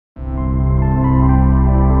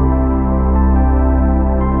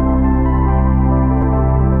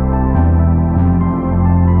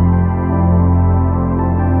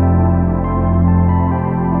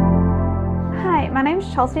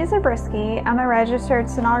Chelsea Zabriskie. I'm a registered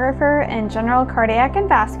sonographer in general cardiac and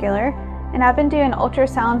vascular, and I've been doing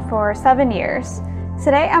ultrasound for 7 years.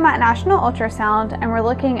 Today I'm at National Ultrasound and we're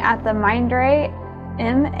looking at the Mindray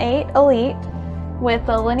M8 Elite with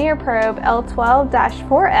the linear probe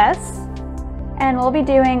L12-4s, and we'll be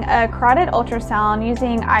doing a carotid ultrasound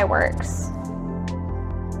using iWorks.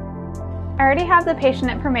 I already have the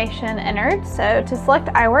patient information entered, so to select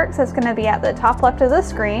iWorks, it's going to be at the top left of the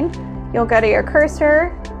screen. You'll go to your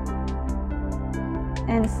cursor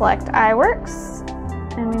and select iWorks,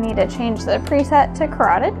 and we need to change the preset to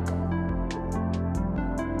carotid.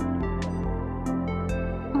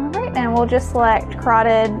 Alright, and we'll just select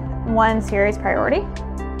carotid 1 series priority.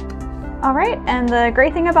 Alright, and the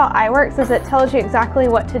great thing about iWorks is it tells you exactly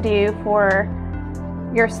what to do for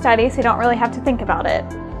your study, so you don't really have to think about it.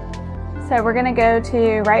 So we're going to go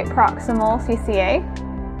to right proximal CCA.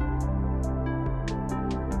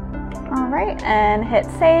 Alright, and hit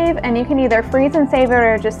save, and you can either freeze and save it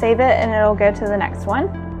or just save it and it'll go to the next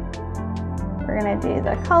one. We're going to do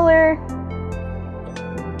the color.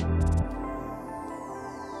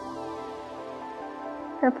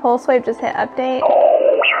 For pulse wave, just hit update.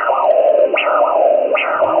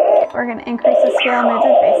 We're going to increase the scale, move to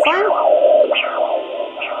baseline.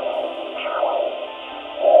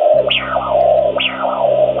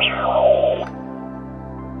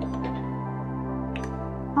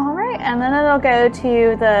 And then it'll go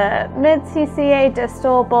to the mid-CCA,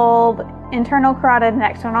 distal bulb, internal carotid, and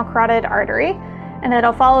external carotid artery. And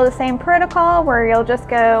it'll follow the same protocol where you'll just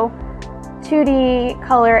go 2D,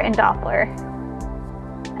 color, and Doppler.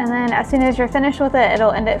 And then as soon as you're finished with it,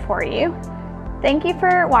 it'll end it for you. Thank you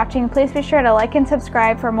for watching. Please be sure to like and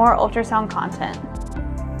subscribe for more ultrasound content.